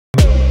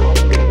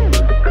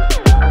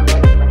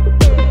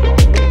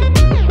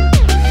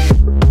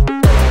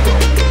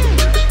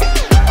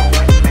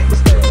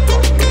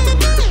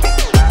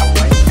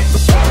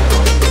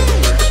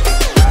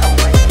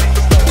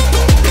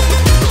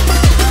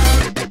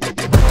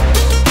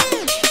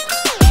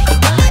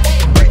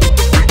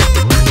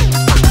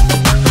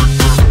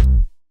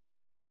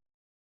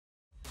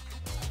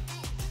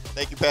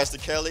Pastor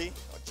Kelly.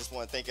 I just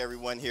want to thank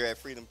everyone here at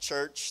Freedom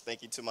Church.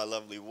 Thank you to my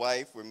lovely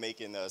wife. We're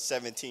making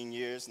 17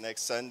 years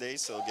next Sunday,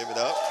 so give it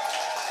up.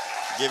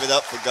 Give it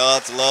up for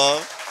God's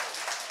love.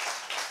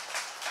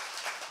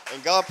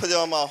 And God put it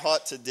on my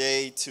heart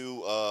today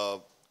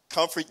to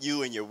comfort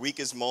you in your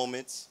weakest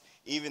moments.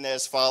 Even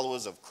as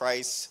followers of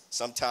Christ,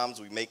 sometimes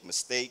we make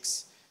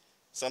mistakes.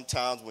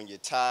 Sometimes when you're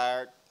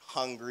tired,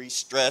 hungry,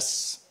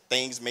 stressed,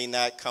 things may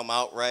not come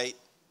out right.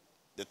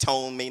 The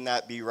tone may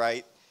not be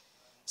right.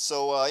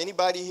 So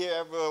anybody here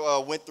ever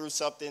went through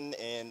something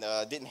and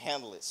didn't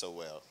handle it so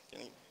well?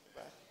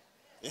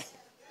 Anybody?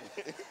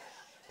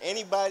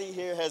 Anybody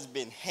here has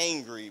been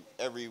hangry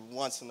every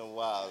once in a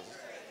while?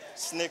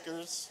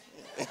 Snickers?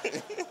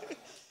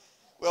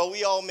 Well,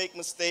 we all make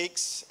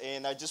mistakes,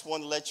 and I just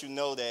want to let you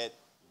know that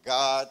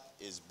God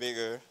is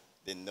bigger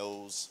than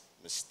those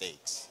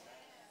mistakes.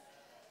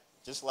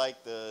 Just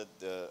like the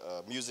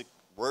music,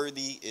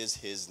 worthy is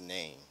his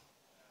name.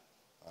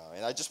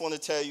 And I just want to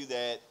tell you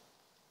that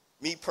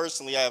me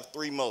personally, I have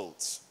three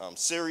modes. I'm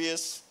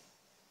serious,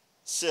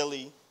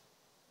 silly,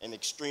 and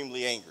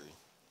extremely angry.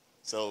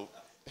 So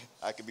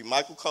I can be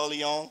Michael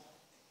Corleone,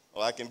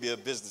 or I can be a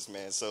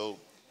businessman. So,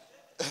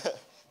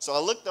 so I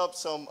looked up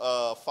some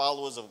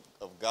followers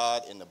of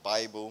God in the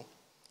Bible,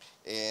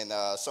 and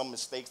some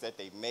mistakes that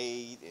they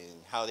made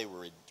and how they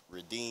were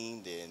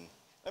redeemed. And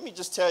let me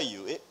just tell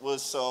you, it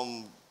was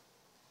some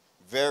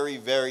very,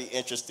 very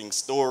interesting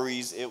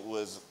stories. It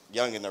was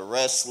Young and the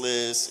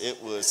Restless.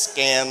 It was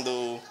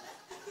Scandal.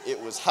 It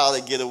was How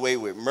to Get Away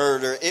with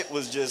Murder. It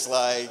was just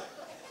like,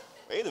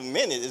 wait a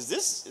minute, is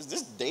this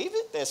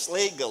David that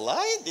slayed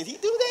Goliath? Did he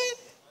do that?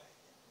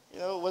 You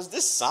know, was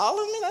this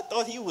Solomon? I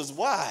thought he was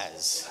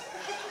wise.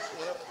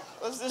 You know,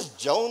 was this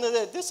Jonah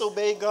that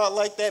disobeyed God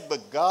like that?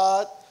 But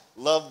God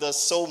loved us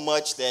so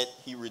much that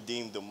he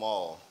redeemed them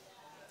all.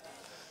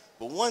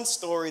 But one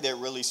story that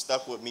really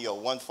stuck with me, or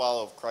one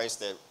follower of Christ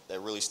that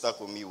really stuck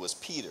with me, was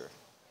Peter.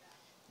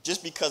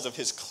 Just because of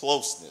his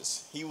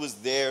closeness. He was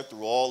there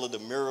through all of the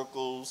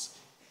miracles.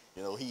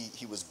 You know,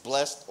 he was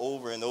blessed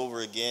over and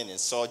over again and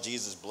saw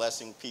Jesus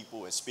blessing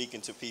people and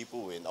speaking to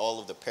people in all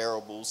of the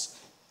parables.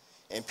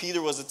 And Peter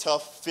was a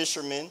tough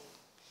fisherman.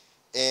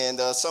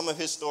 And some of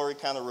his story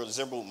kind of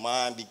resembled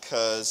mine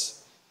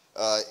because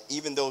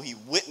even though he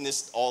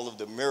witnessed all of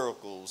the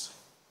miracles,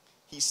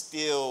 he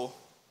still,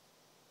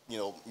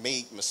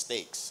 made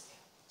mistakes.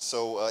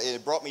 So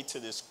it brought me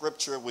to this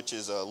scripture, which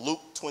is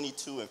Luke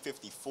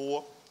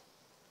 22:54.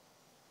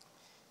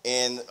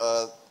 And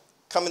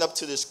coming up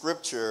to this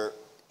scripture,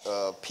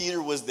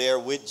 Peter was there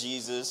with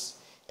Jesus,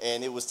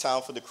 and it was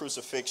time for the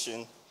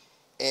crucifixion.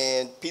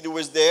 And Peter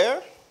was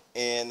there,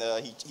 and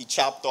he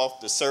chopped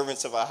off the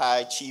servants of a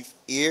high chief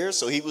ear,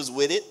 so he was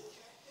with it.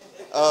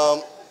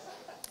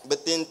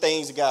 But then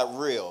things got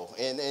real.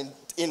 And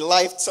in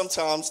life,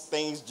 sometimes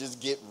things just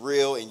get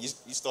real, and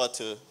you start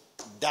to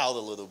doubt a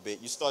little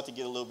bit. You start to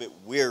get a little bit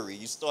weary.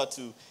 You start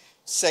to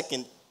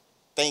second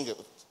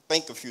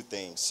think a few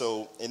things.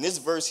 So in this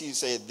verse, he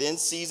said, then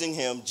seizing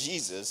him,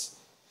 Jesus,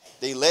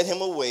 they led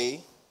him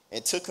away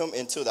and took him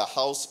into the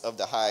house of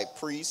the high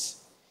priest.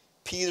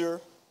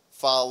 Peter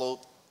followed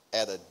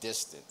at a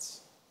distance.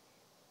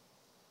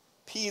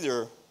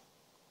 Peter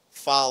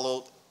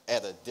followed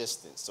at a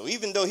distance. So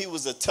even though he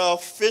was a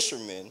tough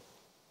fisherman,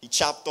 he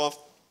chopped off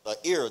an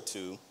ear or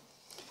two,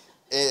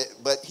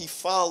 but he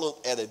followed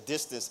at a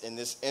distance in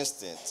this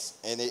instance.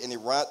 And it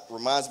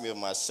reminds me of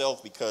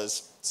myself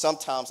because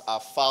sometimes I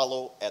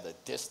follow at a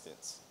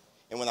distance.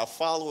 And when I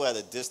follow at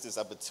a distance,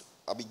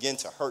 I begin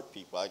to hurt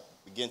people. I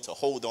begin to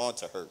hold on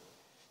to hurt.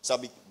 So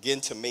I begin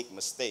to make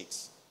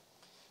mistakes.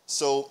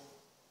 So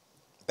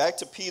back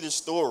to Peter's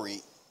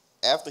story.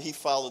 After he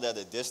followed at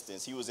a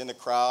distance, he was in the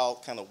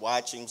crowd kind of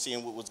watching,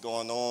 seeing what was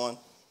going on.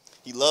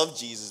 He loved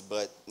Jesus,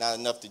 but not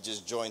enough to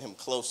just join him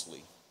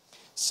closely.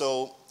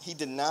 So he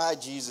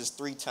denied Jesus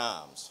 3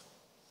 times.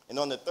 And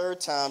on the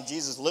 3rd time,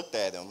 Jesus looked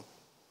at him,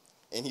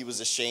 and he was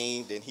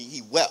ashamed, and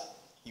he wept.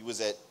 He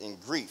was in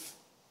grief.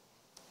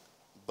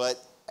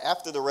 But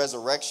after the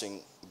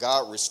resurrection,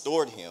 God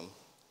restored him,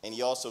 and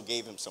he also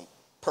gave him some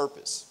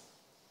purpose.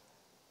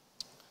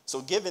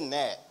 So given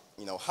that,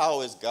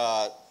 how is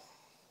God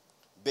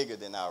bigger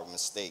than our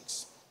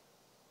mistakes?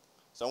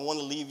 So I want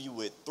to leave you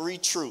with 3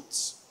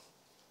 truths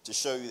to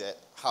show you that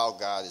how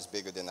God is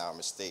bigger than our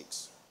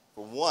mistakes.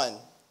 For one,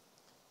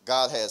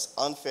 God has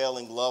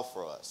unfailing love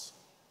for us.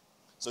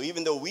 So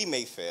even though we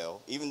may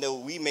fail, even though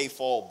we may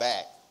fall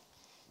back,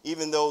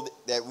 even though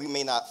that we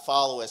may not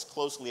follow as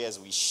closely as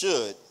we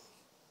should,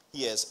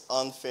 he has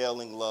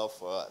unfailing love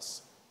for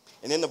us.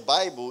 And in the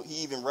Bible, he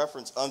even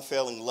referenced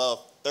unfailing love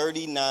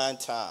 39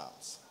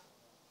 times.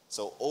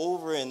 So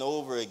over and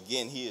over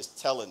again, he is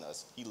telling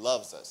us he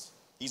loves us.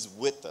 He's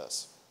with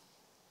us.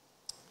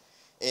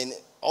 And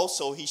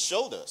also, he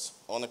showed us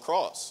on the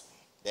cross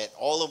that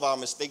all of our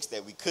mistakes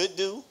that we could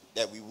do,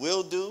 that we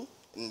will do,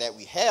 and that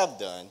we have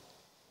done,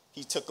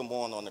 he took them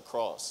on the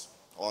cross,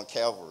 on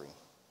Calvary.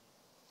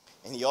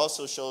 And he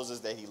also shows us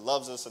that he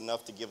loves us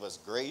enough to give us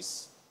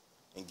grace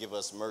and give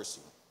us mercy.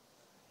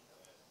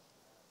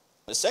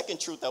 The second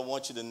truth I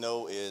want you to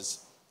know is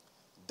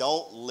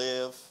don't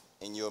live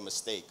in your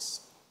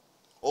mistakes.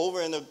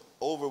 Over and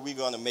over, we're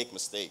going to make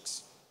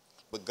mistakes,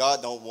 but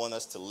God don't want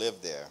us to live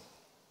there.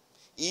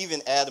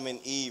 Even Adam and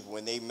Eve,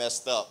 when they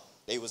messed up,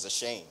 they was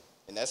ashamed,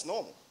 and that's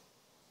normal.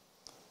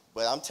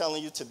 But I'm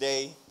telling you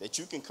today that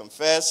you can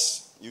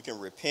confess, you can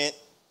repent,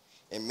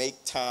 and make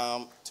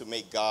time to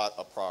make God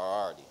a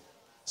priority.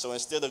 So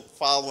instead of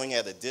following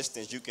at a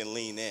distance, you can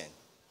lean in.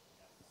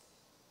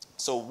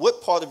 So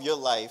what part of your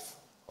life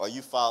are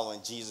you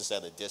following Jesus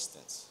at a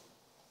distance?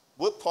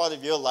 What part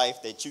of your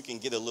life that you can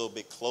get a little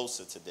bit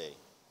closer today?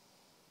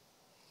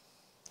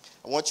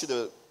 I want you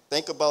to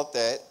think about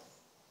that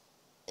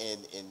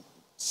and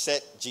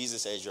set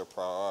Jesus as your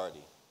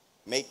priority.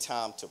 Make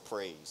time to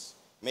praise.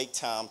 Make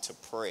time to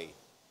pray.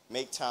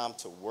 Make time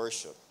to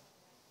worship.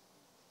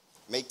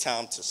 Make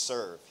time to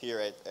serve. Here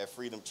at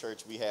Freedom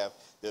Church, we have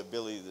the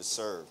ability to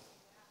serve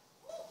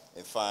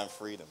and find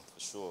freedom, for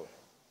sure.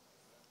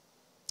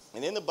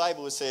 And in the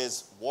Bible, it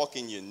says, walk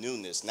in your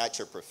newness, not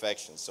your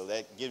perfection. So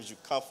that gives you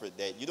comfort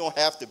that you don't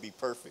have to be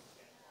perfect,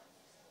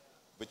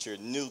 but you're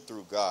new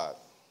through God.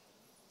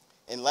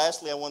 And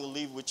lastly, I want to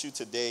leave with you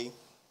today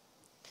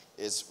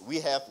is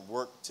we have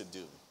work to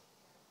do.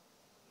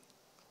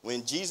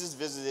 When Jesus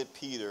visited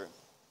Peter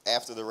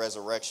after the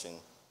resurrection,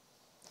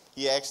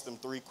 he asked him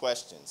 3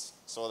 questions,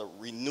 sort of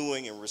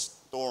renewing and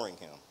restoring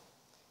him.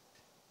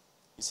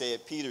 He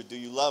said, Peter, do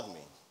you love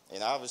me?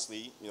 And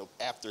obviously,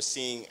 after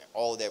seeing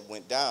all that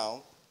went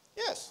down,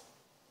 yes,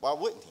 why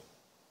wouldn't he?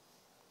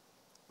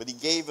 But he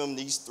gave him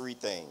these 3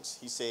 things.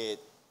 He said,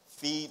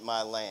 feed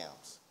my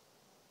lambs.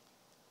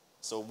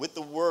 So with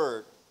the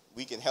word,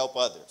 we can help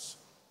others.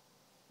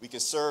 We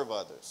can serve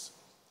others.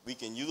 We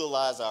can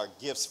utilize our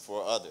gifts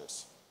for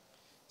others.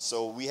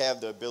 So we have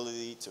the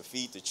ability to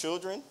feed the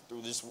children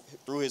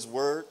through his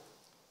word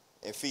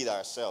and feed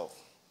ourselves.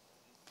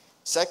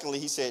 Secondly,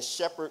 he said,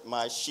 shepherd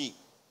my sheep.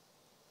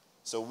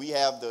 So we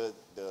have the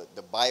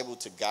Bible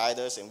to guide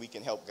us, and we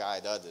can help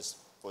guide others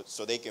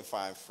so they can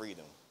find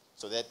freedom,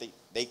 so that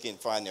they can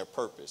find their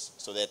purpose,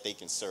 so that they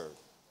can serve.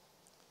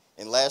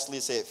 And lastly,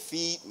 it said,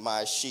 feed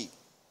my sheep.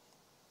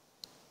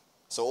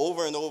 So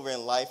over and over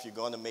in life, you're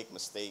going to make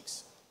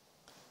mistakes.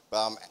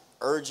 But I'm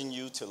urging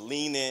you to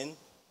lean in,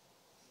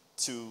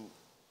 to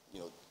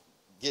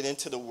get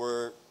into the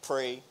word,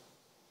 pray,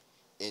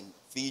 and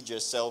feed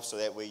yourself so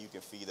that way you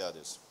can feed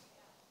others.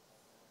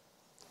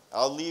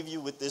 I'll leave you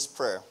with this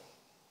prayer.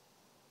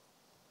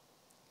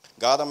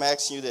 God, I'm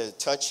asking you to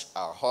touch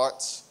our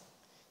hearts,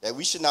 that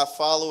we should not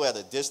follow at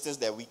a distance,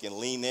 that we can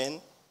lean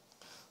in.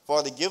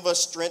 Father, give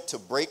us strength to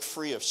break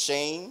free of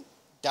shame,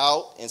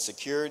 doubt,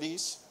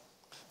 insecurities.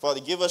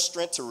 Father, give us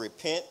strength to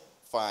repent,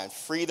 find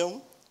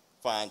freedom,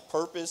 find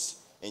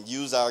purpose, and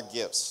use our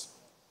gifts.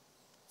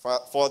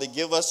 Father,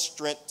 give us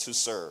strength to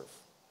serve.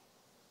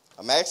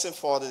 I'm asking,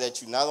 Father,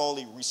 that you not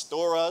only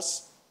restore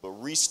us, but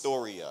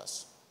restory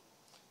us,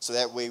 so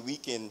that way we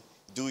can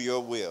do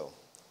your will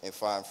and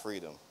find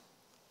freedom.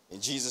 In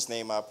Jesus'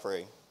 name I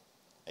pray,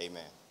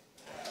 amen.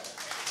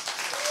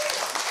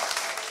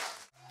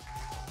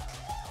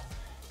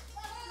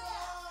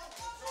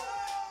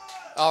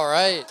 All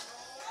right.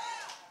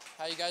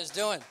 How you guys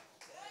doing?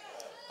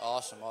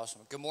 Awesome.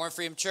 Good morning,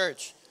 Freedom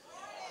Church.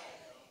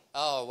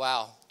 Oh,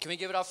 wow. Can we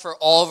give it up for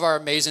all of our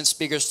amazing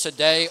speakers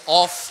today?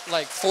 All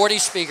 40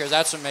 speakers.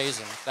 That's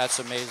amazing.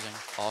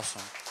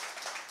 Awesome.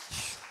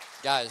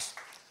 Guys,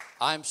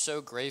 I'm so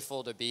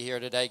grateful to be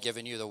here today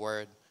giving you the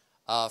word.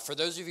 For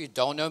those of you who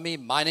don't know me,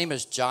 my name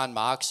is John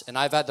Mox, and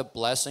I've had the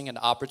blessing and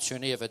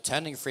opportunity of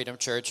attending Freedom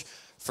Church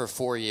for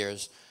 4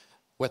 years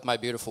with my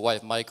beautiful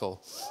wife,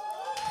 Michael.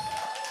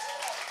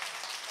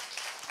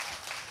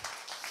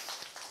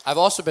 I've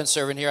also been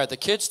serving here at the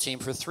kids team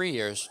for 3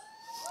 years.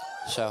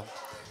 So,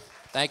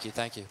 thank you.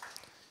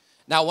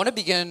 Now, I want to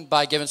begin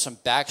by giving some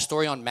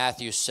backstory on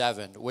Matthew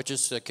 7, which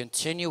is the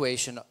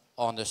continuation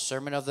on the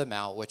Sermon of the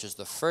Mount, which is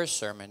the first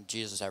sermon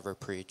Jesus ever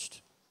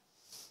preached.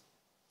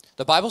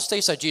 The Bible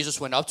states that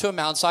Jesus went up to a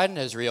mountainside in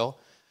Israel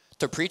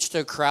to preach to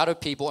a crowd of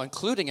people,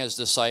 including his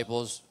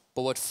disciples,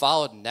 but what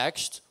followed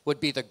next would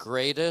be the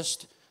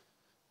greatest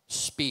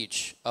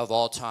speech of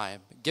all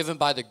time, given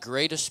by the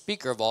greatest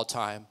speaker of all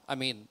time. I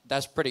mean,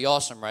 that's pretty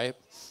awesome, right?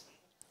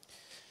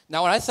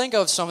 Now, when I think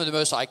of some of the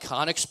most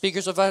iconic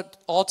speakers of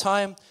all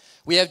time,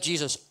 we have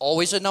Jesus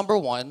always at number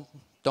 1.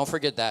 Don't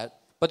forget that.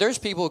 But there's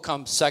people who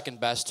come second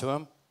best to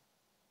him.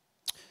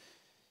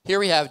 Here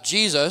we have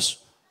Jesus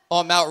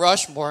on Mount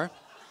Rushmore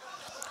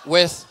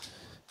with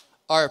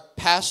our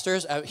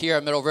pastors out here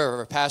at Middle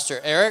River, Pastor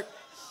Eric,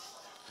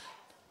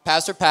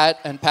 Pastor Pat,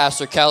 and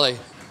Pastor Kelly.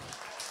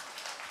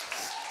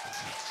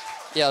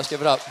 Yeah, let's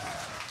give it up.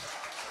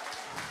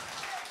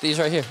 These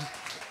right here.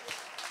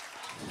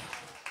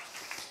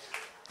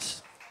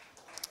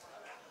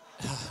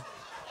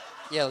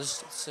 Yeah,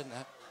 let's sit in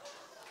that.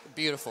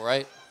 Beautiful,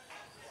 right?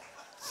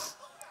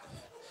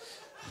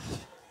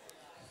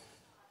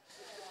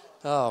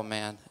 Oh,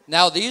 man.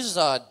 Now, these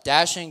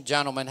dashing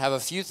gentlemen have a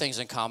few things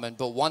in common,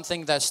 but one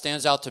thing that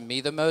stands out to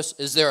me the most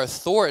is their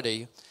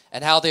authority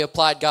and how they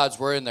applied God's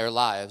word in their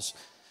lives.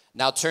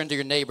 Now turn to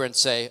your neighbor and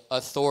say,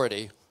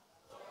 authority.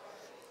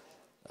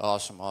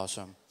 Awesome,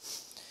 awesome.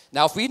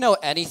 Now, if we know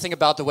anything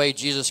about the way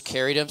Jesus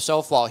carried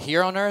himself while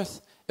here on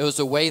earth, it was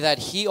the way that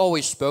he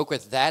always spoke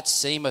with that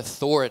same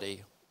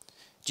authority.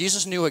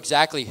 Jesus knew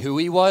exactly who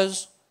he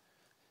was.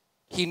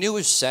 He knew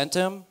who sent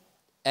him,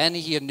 and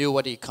he knew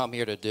what he'd come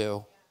here to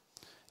do.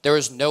 There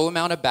was no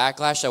amount of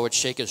backlash that would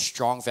shake his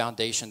strong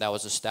foundation that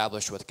was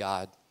established with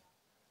God.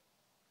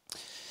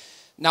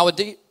 Now,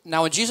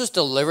 when Jesus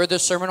delivered the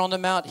Sermon on the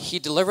Mount, he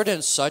delivered it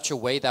in such a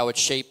way that would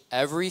shape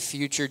every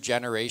future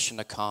generation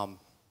to come.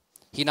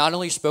 He not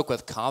only spoke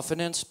with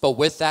confidence, but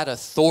with that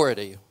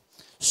authority,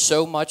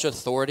 so much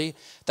authority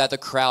that the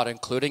crowd,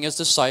 including his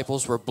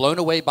disciples, were blown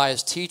away by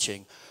his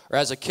teaching, or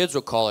as the kids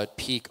would call it,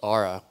 peak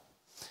aura.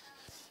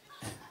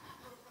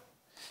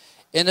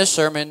 In this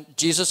sermon,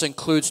 Jesus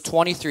includes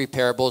 23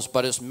 parables,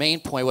 but his main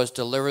point was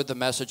to deliver the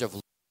message of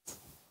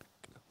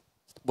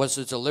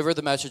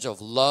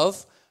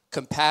love,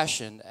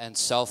 compassion, and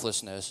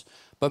selflessness.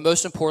 But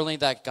most importantly,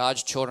 that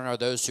God's children are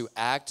those who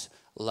act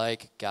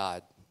like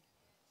God.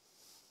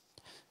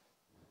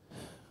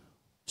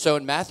 So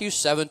in Matthew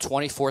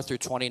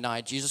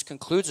 7:24-29, Jesus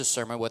concludes his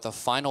sermon with a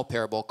final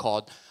parable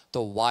called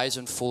the wise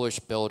and foolish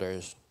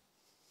builders.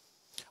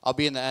 I'll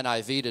be in the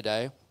NIV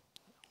today.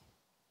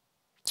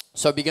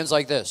 So it begins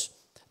like this.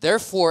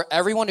 Therefore,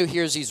 everyone who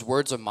hears these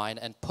words of mine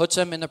and puts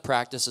them into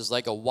practice is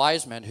like a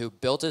wise man who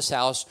built his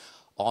house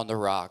on the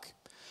rock.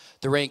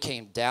 The rain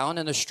came down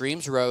and the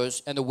streams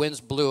rose and the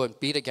winds blew and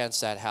beat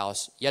against that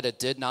house, yet it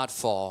did not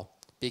fall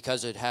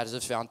because it had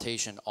its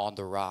foundation on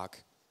the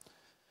rock.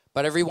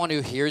 But everyone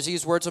who hears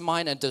these words of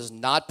mine and does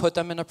not put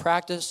them into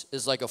practice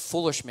is like a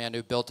foolish man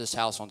who built his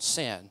house on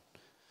sand.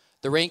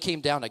 The rain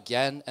came down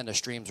again and the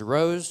streams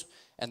rose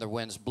and the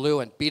winds blew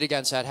and beat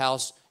against that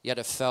house, yet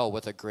it fell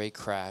with a great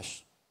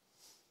crash.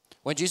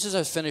 When Jesus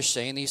had finished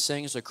saying these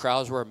things, the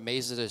crowds were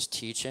amazed at his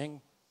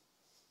teaching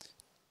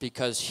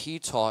because he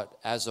taught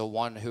as the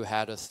one who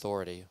had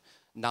authority,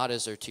 not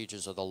as their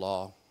teachers of the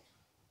law.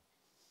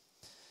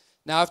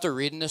 Now, after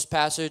reading this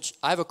passage,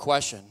 I have a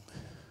question.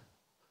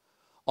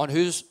 On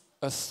whose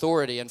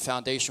authority and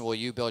foundation will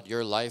you build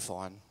your life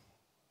on?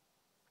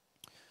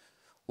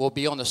 Will it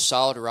be on the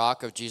solid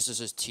rock of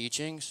Jesus'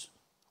 teachings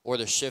or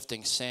the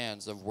shifting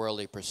sands of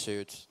worldly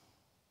pursuits?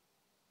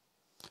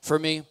 For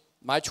me,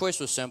 my choice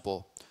was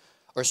simple,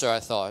 or so I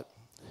thought.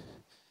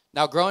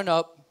 Now, growing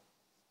up,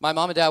 my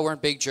mom and dad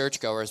weren't big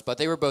churchgoers, but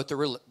they were both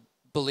to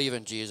believe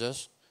in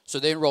Jesus. So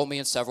they enrolled me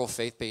in several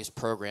faith-based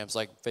programs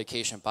like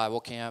Vacation Bible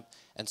Camp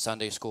and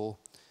Sunday School.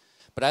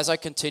 But as I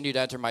continued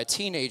to enter my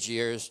teenage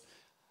years,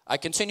 I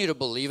continued to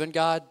believe in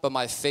God, but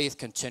my faith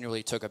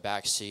continually took a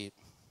back seat.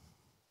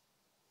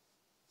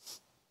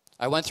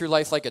 I went through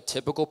life like a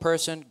typical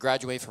person,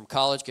 graduating from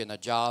college, getting a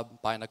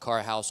job, buying a car,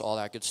 a house, all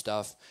that good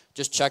stuff.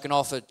 Just checking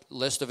off a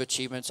list of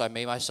achievements I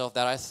made myself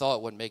that I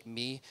thought would make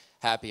me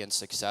happy and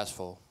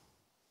successful.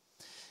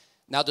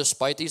 Now,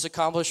 despite these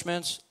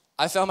accomplishments,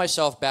 I found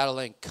myself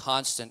battling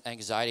constant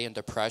anxiety and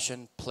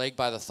depression, plagued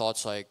by the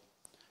thoughts like,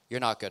 you're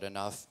not good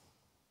enough,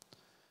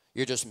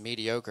 you're just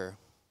mediocre,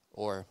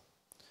 or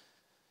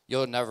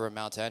you'll never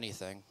amount to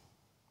anything.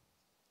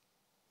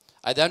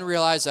 I then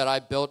realized that I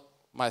built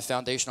my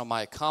foundation on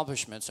my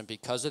accomplishments, and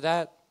because of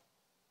that,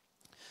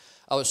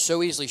 I was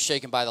so easily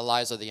shaken by the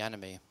lies of the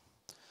enemy.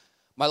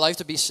 My life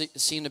to be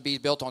seen to be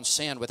built on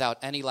sand without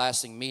any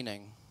lasting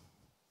meaning.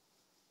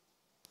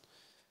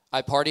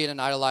 I partied and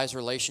idolized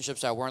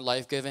relationships that weren't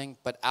life-giving,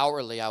 but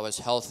outwardly I was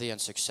healthy and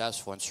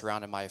successful and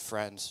surrounded by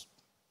friends.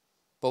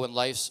 But when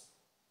life's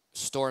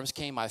storms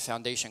came, my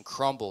foundation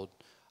crumbled,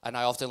 and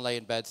I often lay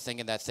in bed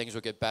thinking that things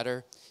would get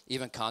better,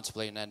 even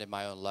contemplating ending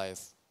my own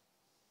life.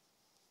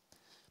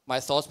 My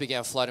thoughts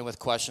began flooding with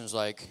questions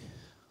like,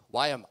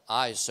 why am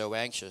I so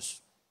anxious?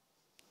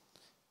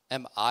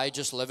 Am I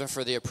just living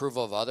for the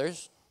approval of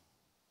others?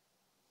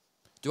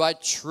 Do I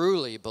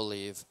truly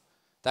believe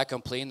that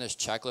completing this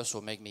checklist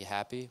will make me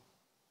happy?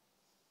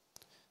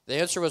 The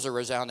answer was a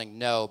resounding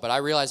no, but I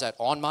realized that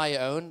on my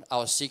own, I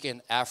was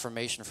seeking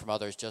affirmation from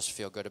others just to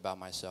feel good about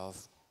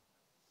myself.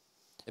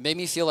 It made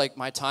me feel like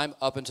my time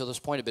up until this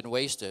point had been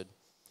wasted.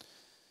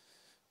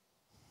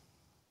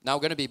 Now, I'm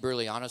going to be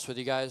brutally honest with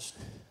you guys.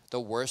 The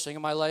worst thing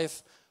in my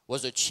life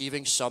was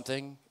achieving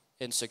something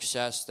in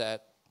success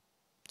that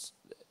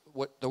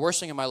the worst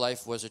thing in my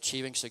life was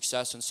achieving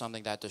success in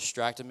something that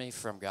distracted me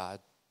from God.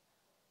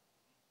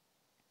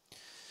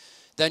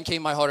 Then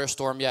came my hardest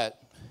storm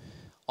yet.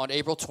 On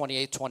April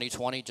 28,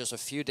 2020, just a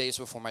few days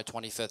before my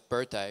 25th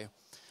birthday,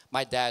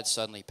 my dad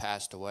suddenly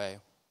passed away.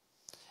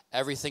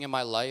 Everything in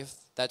my life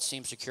that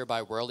seemed secure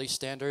by worldly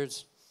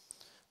standards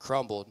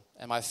crumbled,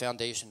 and my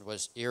foundation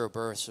was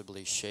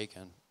irreversibly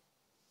shaken.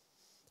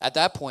 At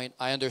that point,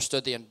 I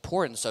understood the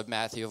importance of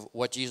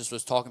what Jesus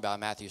was talking about in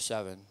Matthew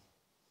 7.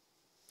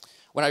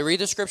 When I read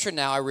the scripture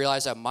now, I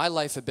realize that my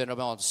life had been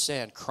on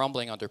sand,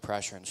 crumbling under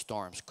pressure and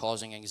storms,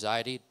 causing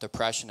anxiety,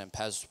 depression, and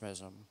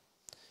pessimism.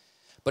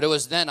 But it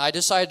was then I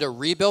decided to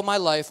rebuild my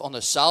life on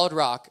the solid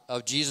rock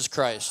of Jesus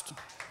Christ.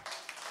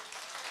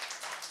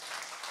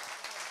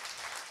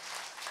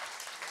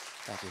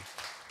 Thank you.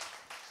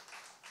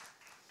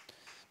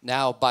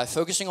 Now, by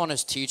focusing on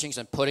his teachings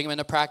and putting them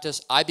into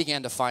practice, I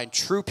began to find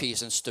true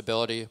peace and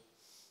stability.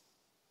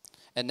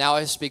 And now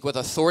I speak with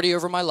authority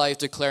over my life,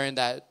 declaring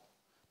that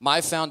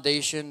my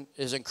foundation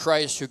is in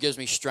Christ, who gives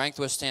me strength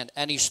to withstand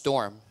any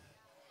storm.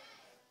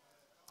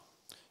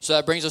 So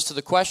that brings us to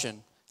the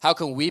question, how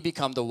can we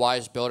become the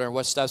wise builder, and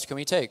what steps can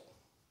we take?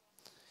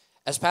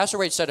 As Pastor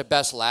Wade said it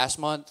best last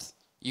month,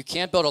 you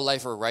can't build a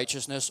life of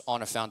righteousness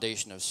on a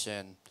foundation of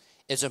sin.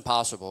 It's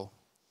impossible.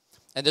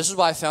 And this is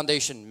why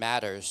foundation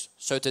matters.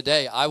 So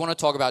today, I want to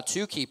talk about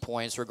 2 key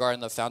points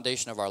regarding the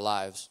foundation of our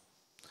lives.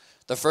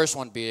 The first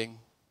one being,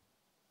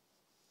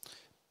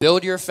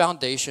 build your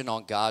foundation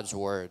on God's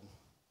word.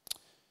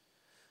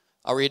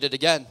 I'll read it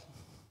again.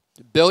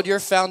 Build your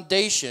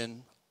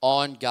foundation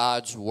on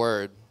God's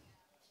word.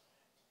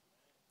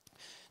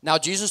 Now,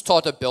 Jesus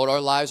taught to build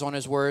our lives on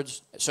his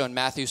words. So in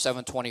Matthew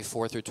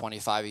 7:24 through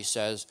 25, he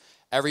says,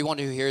 everyone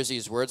who hears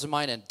these words of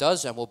mine and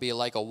does them will be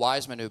like a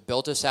wise man who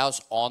built his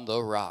house on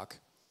the rock.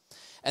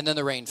 And then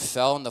the rain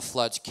fell, and the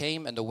floods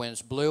came, and the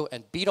winds blew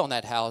and beat on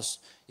that house,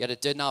 yet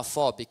it did not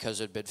fall because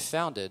it had been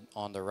founded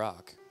on the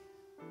rock.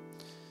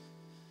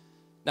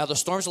 Now, the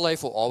storms of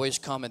life will always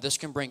come, and this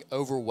can bring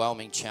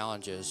overwhelming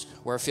challenges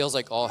where it feels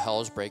like all hell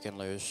is breaking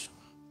loose.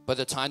 But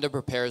the time to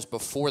prepare is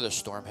before the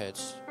storm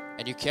hits,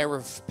 and you can't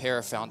repair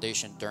a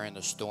foundation during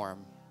the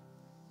storm.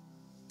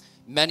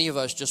 Many of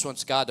us just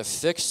want God to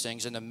fix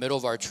things in the middle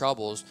of our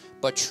troubles,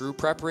 but true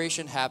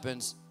preparation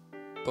happens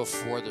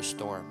before the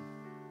storm.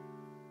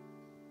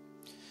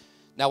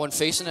 Now, when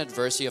facing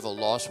adversity of a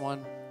lost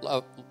one,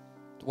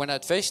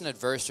 facing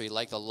adversity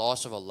like the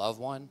loss of a loved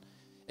one,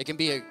 it can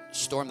be a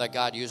storm that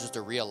God uses to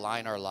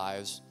realign our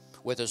lives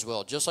with his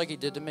will, just like he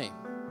did to me.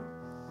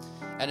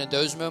 And in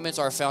those moments,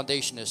 our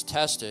foundation is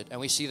tested,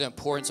 and we see the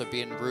importance of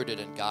being rooted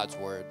in God's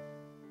word.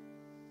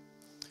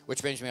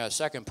 Which brings me to a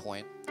second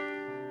point.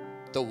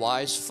 The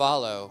wise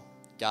follow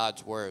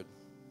God's word.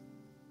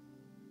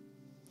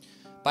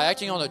 By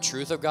acting on the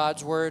truth of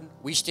God's word,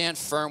 we stand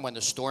firm when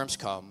the storms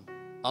come,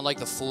 unlike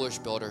the foolish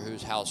builder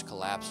whose house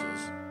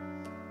collapses.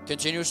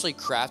 Continuously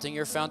crafting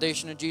your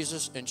foundation in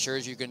Jesus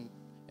ensures you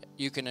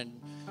can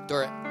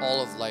endure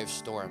all of life's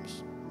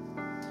storms.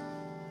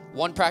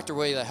 One practical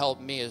way that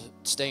helped me is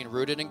staying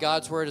rooted in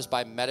God's word is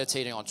by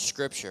meditating on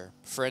scripture.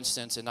 For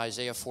instance, in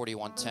Isaiah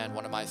 41:10,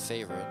 one of my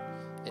favorite,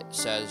 it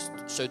says,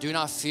 so do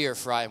not fear,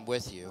 for I am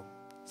with you.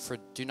 For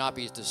do not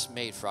be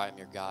dismayed, for I am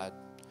your God.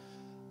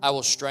 I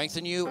will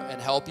strengthen you and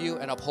help you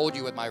and uphold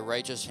you with my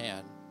righteous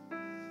hand.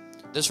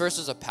 This verse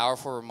is a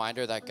powerful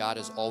reminder that God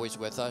is always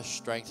with us,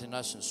 strengthening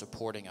us and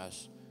supporting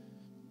us,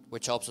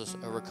 which helps us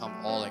overcome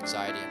all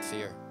anxiety and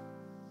fear.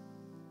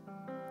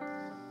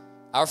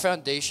 Our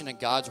foundation in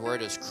God's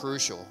word is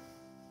crucial.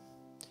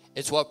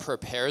 It's what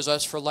prepares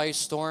us for life's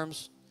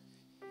storms.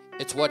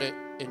 It's what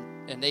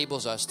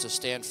enables us to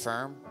stand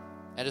firm,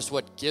 and it's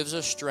what gives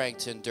us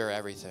strength to endure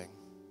everything.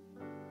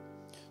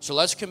 So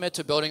let's commit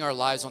to building our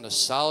lives on the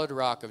solid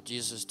rock of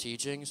Jesus'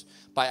 teachings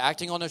by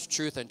acting on his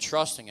truth and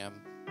trusting him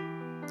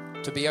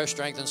to be our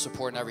strength and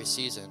support in every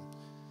season.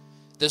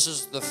 This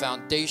is the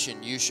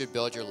foundation you should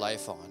build your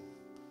life on.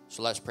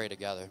 So let's pray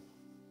together.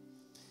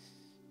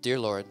 Dear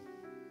Lord,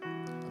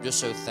 I'm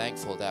just so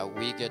thankful that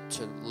we get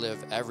to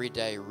live every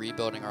day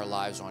rebuilding our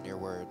lives on your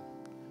word.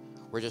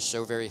 We're just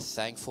so very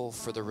thankful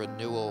for the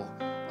renewal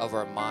of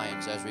our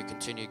minds as we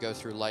continue to go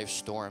through life's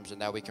storms,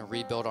 and that we can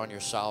rebuild on your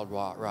solid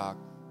rock.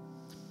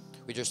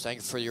 We just thank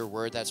you for your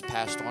word that's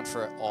passed on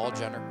for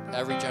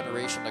every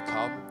generation to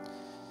come.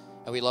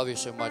 And we love you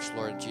so much,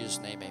 Lord. In Jesus'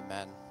 name,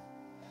 amen.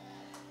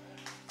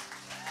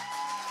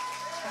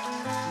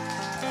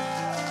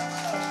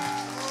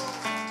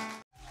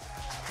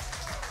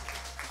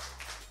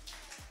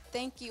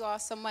 Thank you all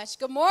so much.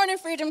 Good morning,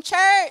 Freedom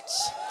Church.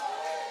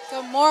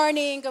 Good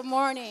morning, good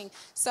morning.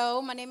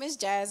 So my name is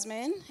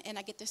Jasmine, and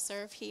I get to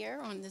serve here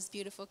on this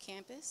beautiful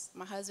campus.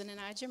 My husband and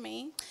I,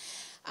 Jermaine.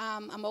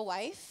 I'm a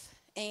wife,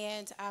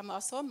 and I'm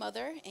also a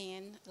mother,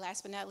 and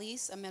last but not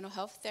least, a mental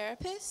health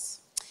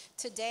therapist.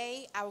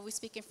 Today, I will be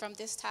speaking from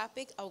this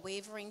topic, a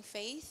wavering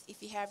faith.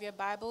 If you have your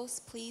Bibles,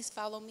 please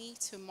follow me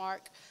to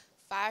Mark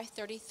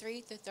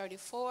 5:33 through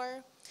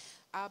 34.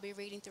 I'll be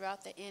reading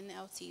throughout the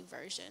NLT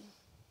version.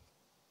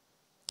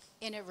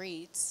 And it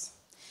reads,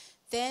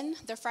 then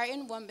the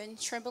frightened woman,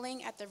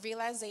 trembling at the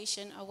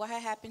realization of what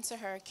had happened to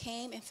her,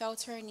 came and fell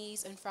to her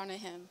knees in front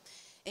of him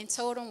and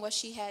told him what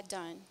she had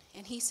done.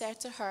 And he said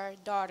to her,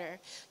 daughter,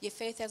 your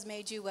faith has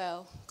made you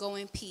well. Go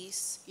in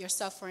peace. Your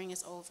suffering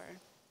is over.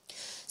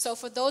 So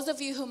for those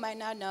of you who might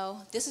not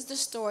know, this is the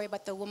story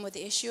about the woman with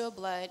the issue of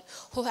blood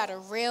who had a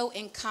real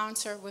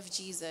encounter with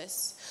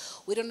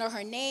Jesus. We don't know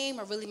her name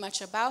or really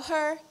much about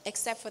her,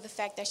 except for the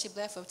fact that she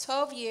bled for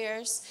 12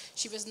 years.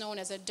 She was known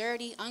as a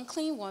dirty,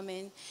 unclean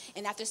woman.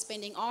 And after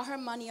spending all her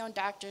money on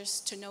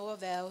doctors to no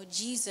avail,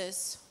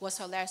 Jesus was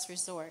her last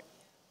resort,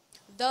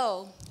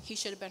 though he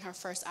should have been her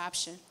first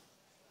option.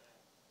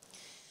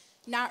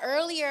 Now,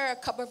 earlier, a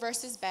couple of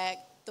verses back,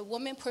 the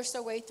woman pushed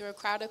her way through a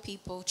crowd of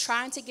people,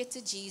 trying to get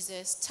to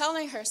Jesus,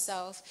 telling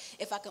herself,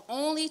 if I can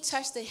only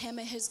touch the hem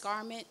of his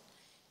garment,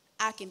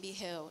 I can be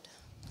healed.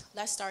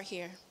 Let's start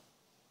here.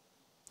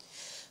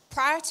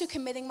 Prior to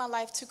committing my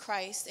life to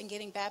Christ and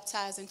getting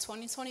baptized in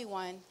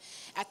 2021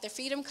 at the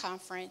Freedom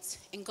Conference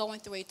and going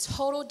through a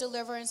total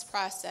deliverance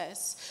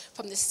process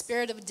from the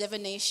spirit of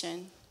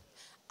divination,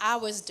 I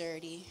was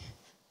dirty.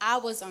 I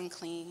was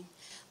unclean.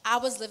 I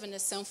was living a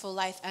sinful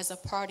life as a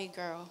party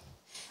girl.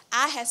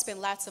 I had spent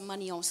lots of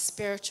money on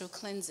spiritual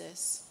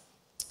cleanses.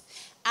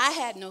 I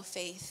had no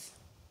faith,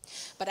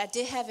 but I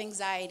did have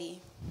anxiety,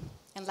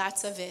 and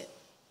lots of it.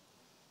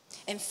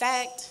 In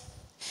fact,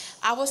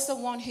 I was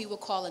someone who you would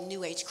call a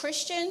New Age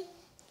Christian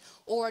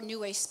or a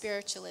New Age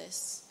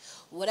spiritualist.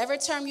 Whatever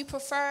term you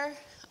prefer,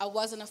 I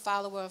wasn't a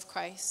follower of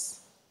Christ.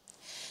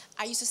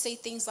 I used to say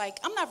things like,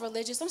 I'm not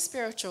religious, I'm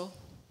spiritual.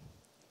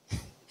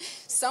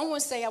 Some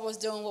would say I was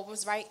doing what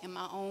was right in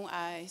my own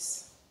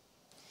eyes.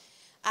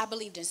 I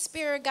believed in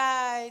spirit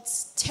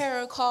guides,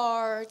 tarot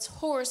cards,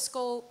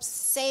 horoscopes,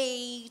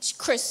 sage,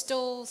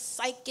 crystals,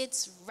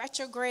 psychics,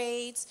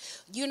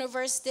 retrogrades,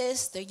 universe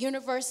this, the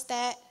universe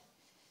that.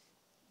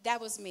 That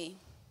was me.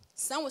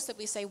 Some would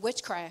simply say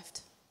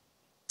witchcraft.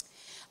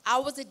 I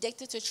was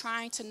addicted to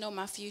trying to know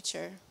my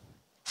future.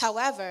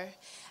 However,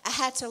 I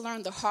had to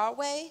learn the hard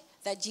way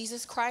that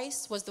Jesus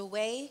Christ was the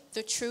way,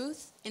 the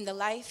truth, and the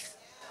life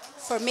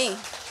for me.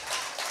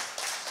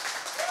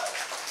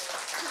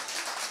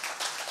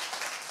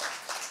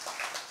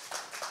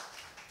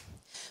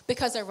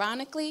 Because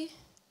ironically,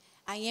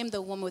 I am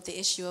the woman with the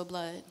issue of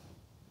blood.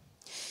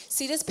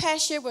 See, this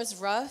past year was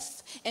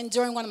rough, and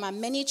during one of my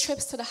many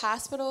trips to the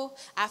hospital,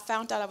 I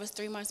found out I was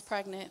 3 months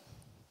pregnant.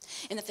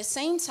 And at the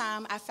same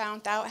time, I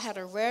found out I had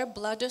a rare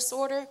blood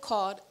disorder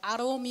called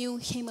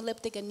autoimmune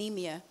hemolytic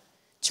anemia.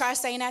 Try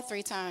saying that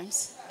 3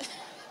 times.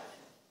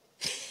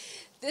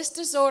 This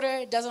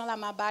disorder doesn't allow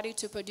my body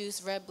to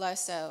produce red blood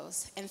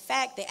cells. In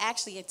fact, they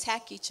actually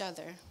attack each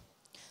other.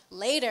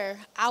 Later,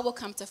 I will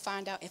come to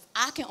find out if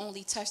I can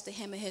only touch the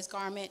hem of his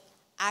garment,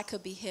 I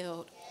could be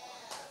healed.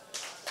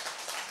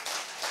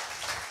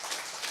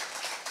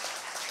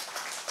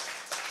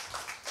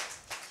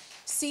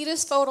 See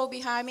this photo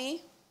behind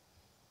me?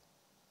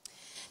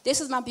 This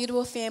is my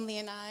beautiful family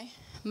and I,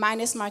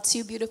 minus my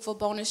 2 beautiful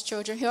bonus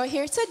children who are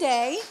here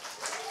today.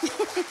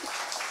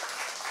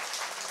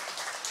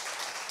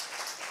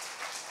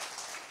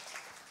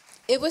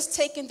 It was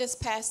taken this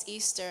past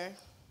Easter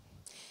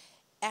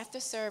after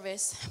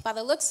service. By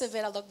the looks of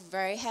it, I look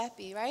very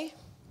happy, right?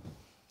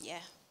 Yeah.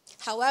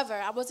 However,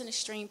 I was in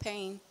extreme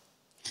pain.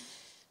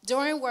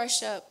 During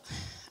worship,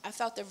 I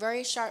felt a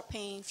very sharp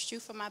pain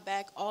shoot from my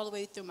back all the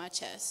way through my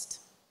chest.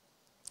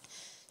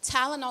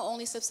 Tylenol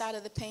only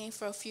subsided the pain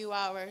for a few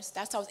hours.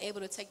 That's how I was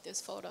able to take this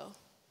photo.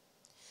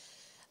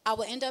 I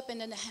will end up in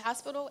the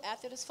hospital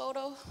after this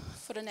photo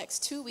for the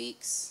next 2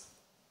 weeks,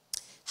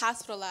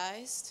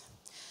 hospitalized,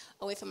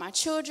 away from my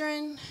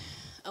children,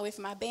 away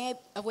from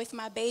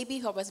my baby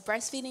who I was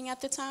breastfeeding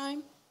at the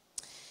time,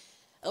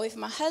 away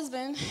from my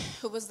husband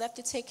who was left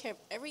to take care of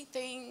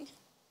everything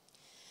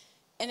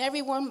and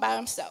everyone by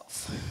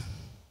himself.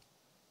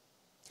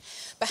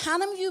 But how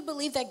many of you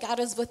believe that God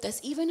is with us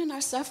even in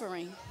our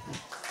suffering?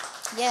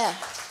 Yeah.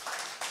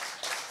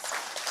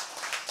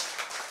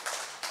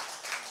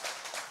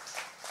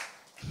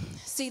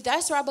 See,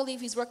 that's where I believe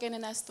he's working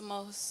in us the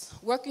most,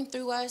 working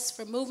through us,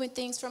 removing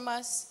things from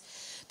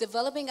us,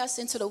 developing us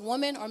into the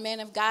woman or man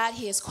of God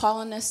he is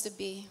calling us to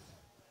be,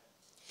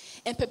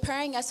 and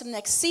preparing us for the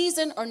next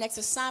season or next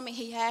assignment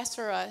he has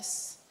for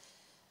us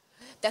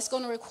that's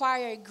going to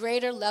require a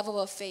greater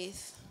level of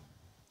faith.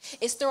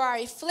 It's through our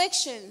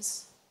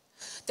afflictions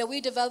that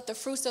we develop the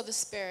fruits of the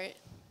Spirit.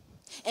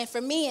 And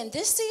for me, in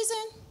this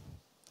season,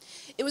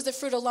 it was the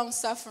fruit of long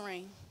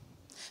suffering.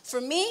 For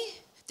me,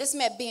 this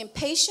meant being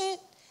patient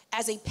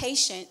as a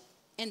patient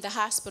in the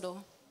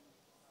hospital,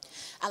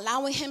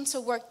 allowing him to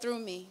work through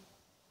me.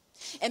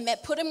 It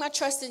meant putting my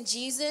trust in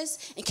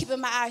Jesus and keeping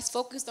my eyes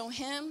focused on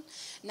him.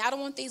 And I don't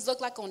want things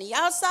look like on the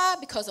outside,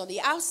 because on the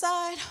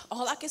outside,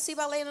 all I could see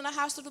by laying in a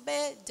hospital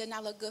bed did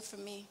not look good for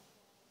me.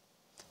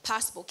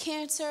 Possible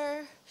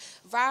cancer,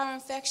 viral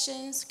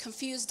infections,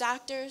 confused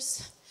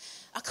doctors.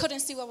 I couldn't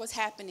see what was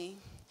happening.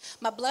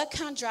 My blood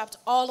count dropped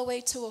all the way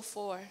to a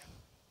 4,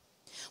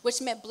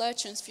 which meant blood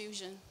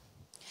transfusion.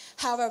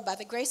 However, by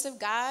the grace of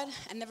God,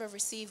 I never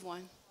received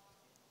one.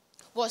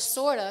 Well,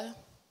 sort of,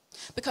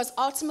 because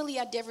ultimately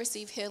I did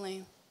receive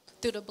healing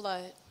through the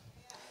blood.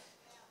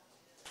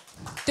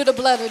 Through the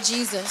blood of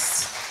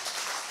Jesus.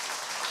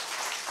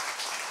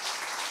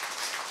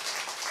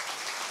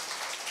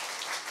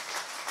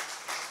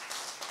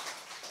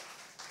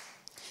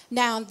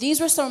 Now, these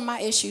were some of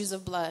my issues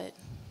of blood.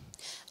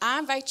 I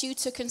invite you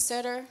to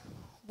consider,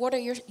 what are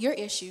your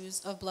issues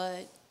of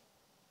blood?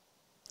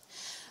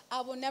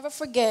 I will never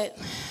forget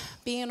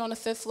being on the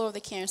 5th floor of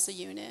the cancer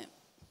unit.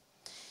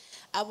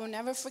 I will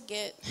never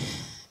forget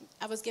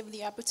I was given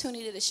the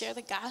opportunity to share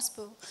the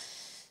gospel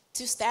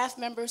to staff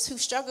members who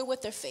struggle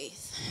with their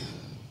faith.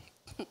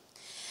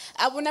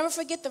 I will never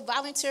forget the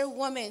volunteer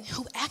woman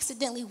who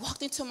accidentally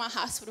walked into my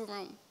hospital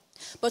room,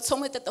 but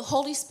told me that the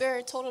Holy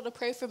Spirit told her to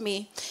pray for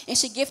me, and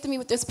she gifted me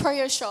with this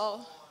prayer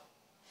shawl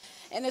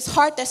and this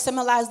heart that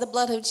symbolized the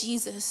blood of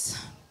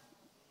Jesus.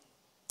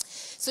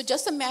 So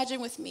just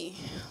imagine with me,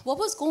 what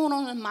was going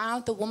on in the mind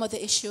of the woman with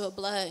the issue of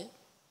blood?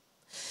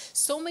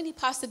 So many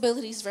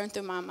possibilities ran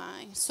through my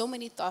mind, so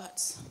many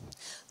thoughts.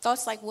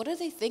 Thoughts like, what are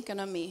they thinking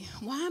of me?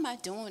 Why am I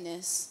doing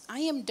this? I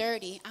am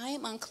dirty. I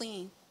am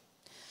unclean.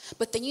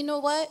 But then you know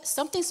what?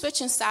 Something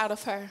switched inside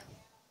of her.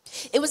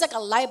 It was like a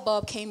light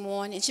bulb came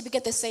on, and she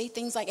began to say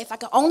things like, if I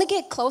could only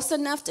get close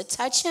enough to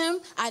touch him,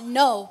 I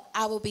know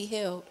I will be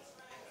healed.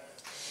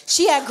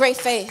 She had great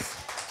faith.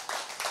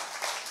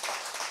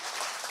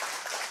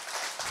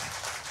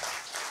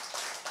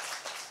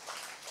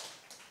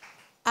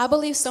 I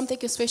believe something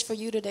can switch for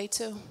you today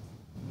too.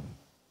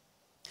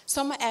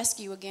 So I'm going to ask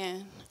you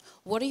again,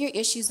 what are your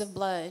issues of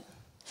blood?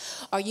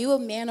 Are you a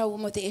man or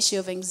woman with the issue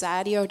of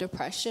anxiety or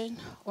depression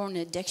or an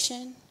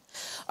addiction?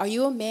 Are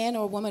you a man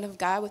or a woman of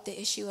God with the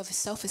issue of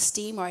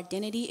self-esteem or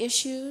identity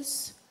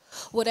issues?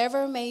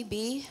 Whatever it may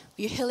be,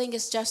 your healing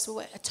is just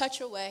a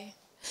touch away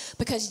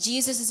because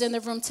Jesus is in the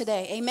room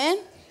today. Amen?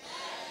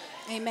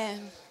 Amen.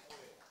 Amen.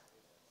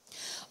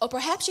 Or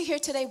perhaps you're here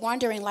today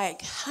wondering,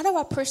 like, how do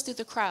I push through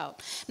the crowd?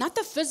 Not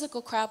the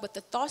physical crowd, but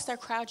the thoughts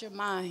that crowd your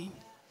mind.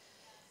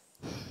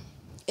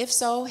 If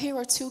so, here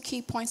are 2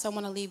 key points I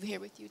want to leave here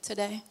with you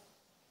today.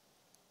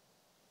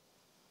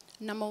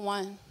 Number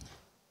 1,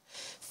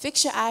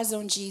 fix your eyes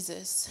on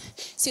Jesus.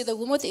 See, the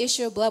woman with the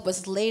issue of blood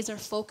was laser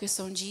focused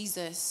on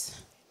Jesus.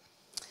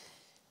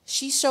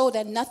 She showed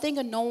that nothing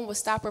or no one would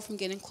stop her from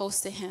getting close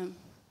to him.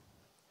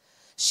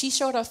 She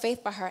showed her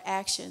faith by her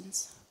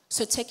actions.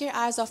 So take your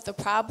eyes off the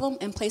problem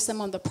and place them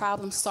on the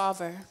problem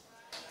solver.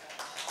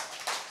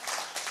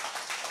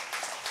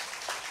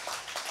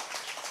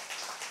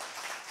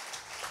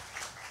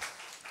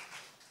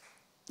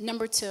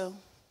 Number 2,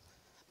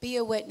 be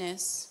a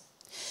witness.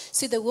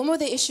 See, the woman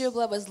with the issue of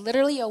blood was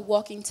literally a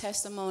walking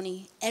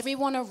testimony.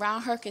 Everyone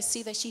around her could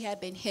see that she had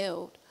been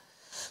healed.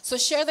 So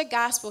share the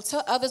gospel.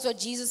 Tell others what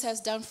Jesus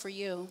has done for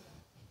you.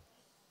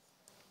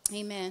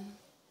 Amen.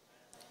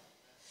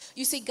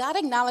 You see, God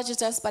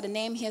acknowledges us by the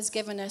name he has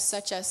given us,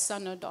 such as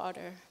son or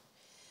daughter.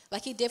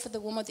 Like he did for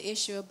the woman with the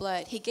issue of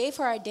blood. He gave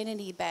her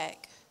identity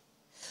back.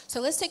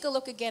 So let's take a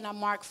look again at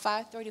Mark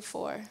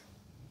 5:34.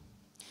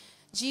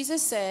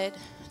 Jesus said,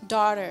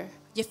 daughter,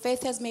 your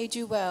faith has made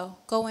you well.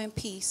 Go in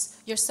peace.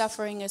 Your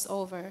suffering is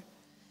over.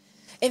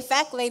 In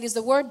fact, ladies,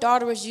 the word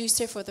daughter was used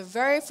here for the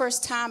very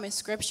first time in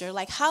Scripture.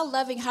 Like, how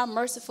loving, how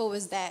merciful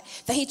was that?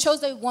 That he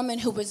chose a woman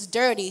who was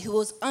dirty, who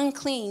was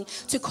unclean,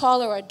 to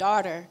call her a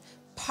daughter.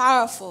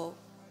 Powerful.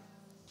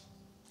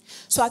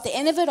 So at the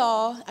end of it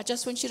all, I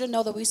just want you to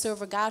know that we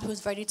serve a God who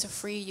is ready to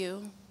free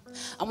you.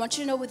 I want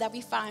you to know that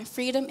we find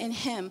freedom in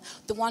him,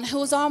 the one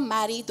who is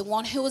almighty, the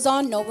one who is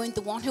all-knowing,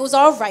 the one who is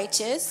all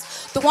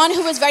righteous, the one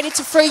who is ready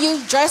to free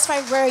you just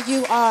right where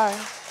you are.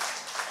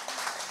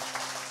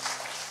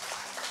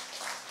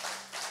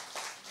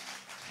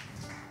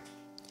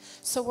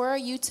 So where are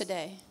you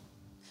today?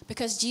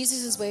 Because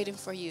Jesus is waiting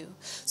for you.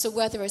 So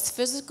whether it's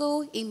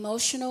physical,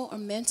 emotional, or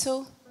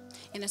mental,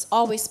 and it's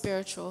always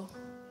spiritual,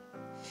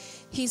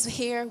 he's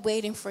here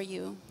waiting for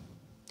you.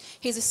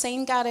 He's the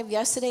same God of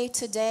yesterday,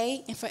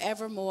 today, and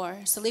forevermore.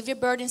 So leave your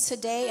burdens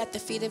today at the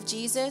feet of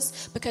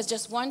Jesus, because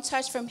just one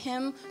touch from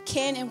him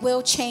can and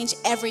will change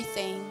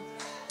everything.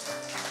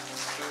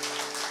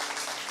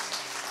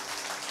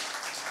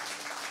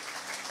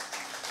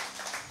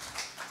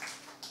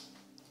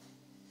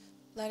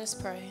 Let us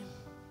pray.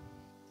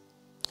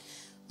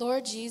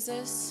 Lord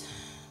Jesus,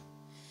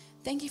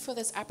 thank you for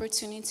this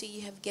opportunity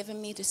you have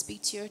given me to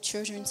speak to your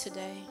children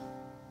today.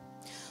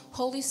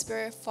 Holy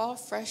Spirit, fall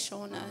fresh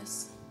on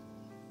us.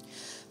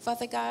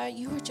 Father God,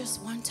 you are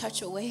just one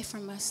touch away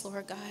from us,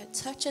 Lord God.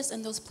 Touch us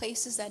in those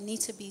places that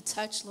need to be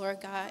touched, Lord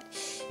God.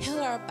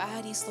 Heal our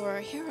bodies,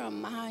 Lord. Heal our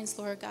minds,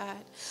 Lord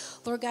God.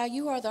 Lord God,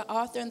 you are the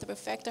author and the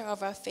perfecter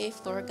of our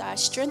faith, Lord God.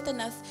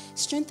 Strengthen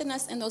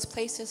us in those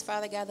places,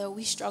 Father God, that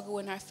we struggle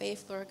in our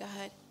faith, Lord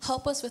God.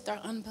 Help us with our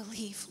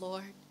unbelief,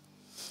 Lord.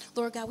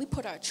 Lord God, we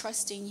put our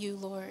trust in you,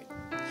 Lord.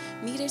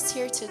 Meet us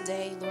here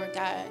today, Lord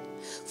God.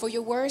 For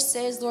your word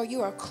says, Lord,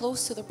 you are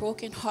close to the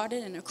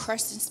brokenhearted and the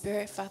crushed in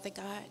spirit, Father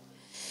God.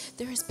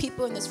 There is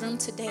people in this room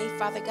today,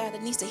 Father God,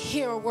 that needs to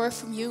hear a word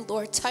from you,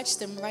 Lord. Touch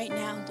them right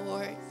now,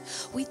 Lord.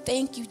 We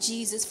thank you,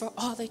 Jesus, for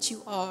all that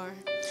you are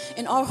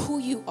and all who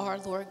you are,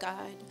 Lord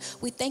God.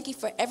 We thank you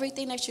for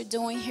everything that you're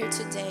doing here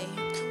today.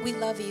 We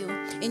love you.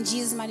 In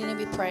Jesus' mighty name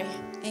we pray.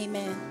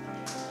 Amen.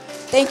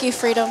 Thank you,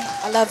 Freedom.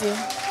 I love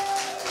you.